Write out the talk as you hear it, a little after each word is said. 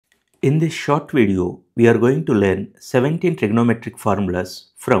In this short video, we are going to learn 17 trigonometric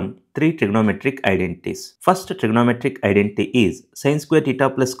formulas from 3 trigonometric identities. First trigonometric identity is sin square theta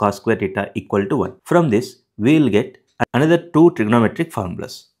plus cos square theta equal to 1. From this, we will get another 2 trigonometric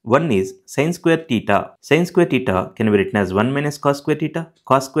formulas. One is sin square theta. Sin square theta can be written as 1 minus cos square theta.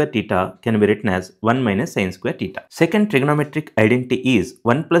 Cos square theta can be written as 1 minus sin square theta. Second trigonometric identity is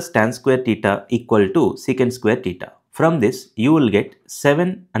 1 plus tan square theta equal to secant square theta. From this, you will get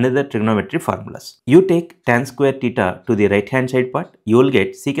 7 another trigonometry formulas. You take tan square theta to the right hand side part, you will get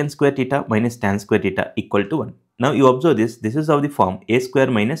secant square theta minus tan square theta equal to 1. Now you observe this is of the form a square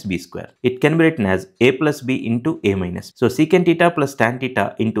minus b square. It can be written as a plus b into a minus. So secant theta plus tan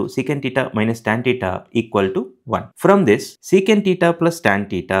theta into secant theta minus tan theta equal to 1. From this, secant theta plus tan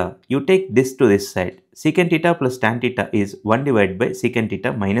theta, you take this to this side. Secant theta plus tan theta is 1 divided by secant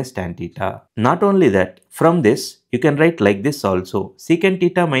theta minus tan theta. Not only that, from this, you can write like this also. Secant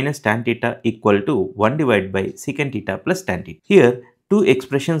theta minus tan theta equal to 1 divided by secant theta plus tan theta. Here, two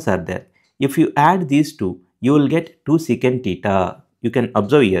expressions are there. If you add these two, you will get 2 secant theta. You can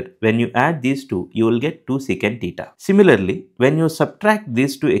observe here, when you add these two, you will get 2 secant theta. Similarly, when you subtract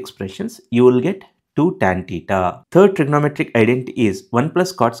these two expressions, you will get 2 tan theta. Third trigonometric identity is 1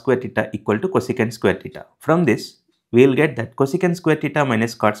 plus cot square theta equal to cosecant square theta. From this, we will get that cosecant square theta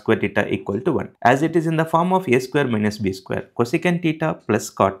minus cot square theta equal to 1. As it is in the form of a square minus b square, cosecant theta plus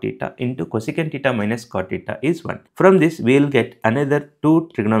cot theta into cosecant theta minus cot theta is 1. From this, we will get another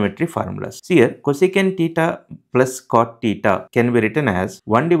 2 trigonometry formulas. See here, cosecant theta plus cot theta can be written as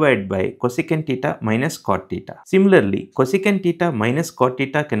 1 divided by cosecant theta minus cot theta. Similarly, cosecant theta minus cot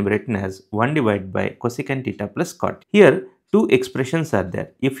theta can be written as 1 divided by cosecant theta plus cot. Here, two expressions are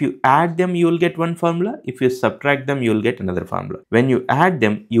there. If you add them, you will get one formula. If you subtract them, you will get another formula. When you add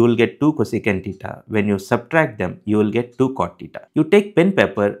them, you will get 2 cosecant theta. When you subtract them, you will get 2 cot theta. You take pen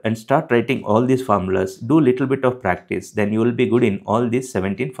paper and start writing all these formulas. Do little bit of practice. Then you will be good in all these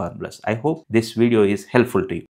 17 formulas. I hope this video is helpful to you.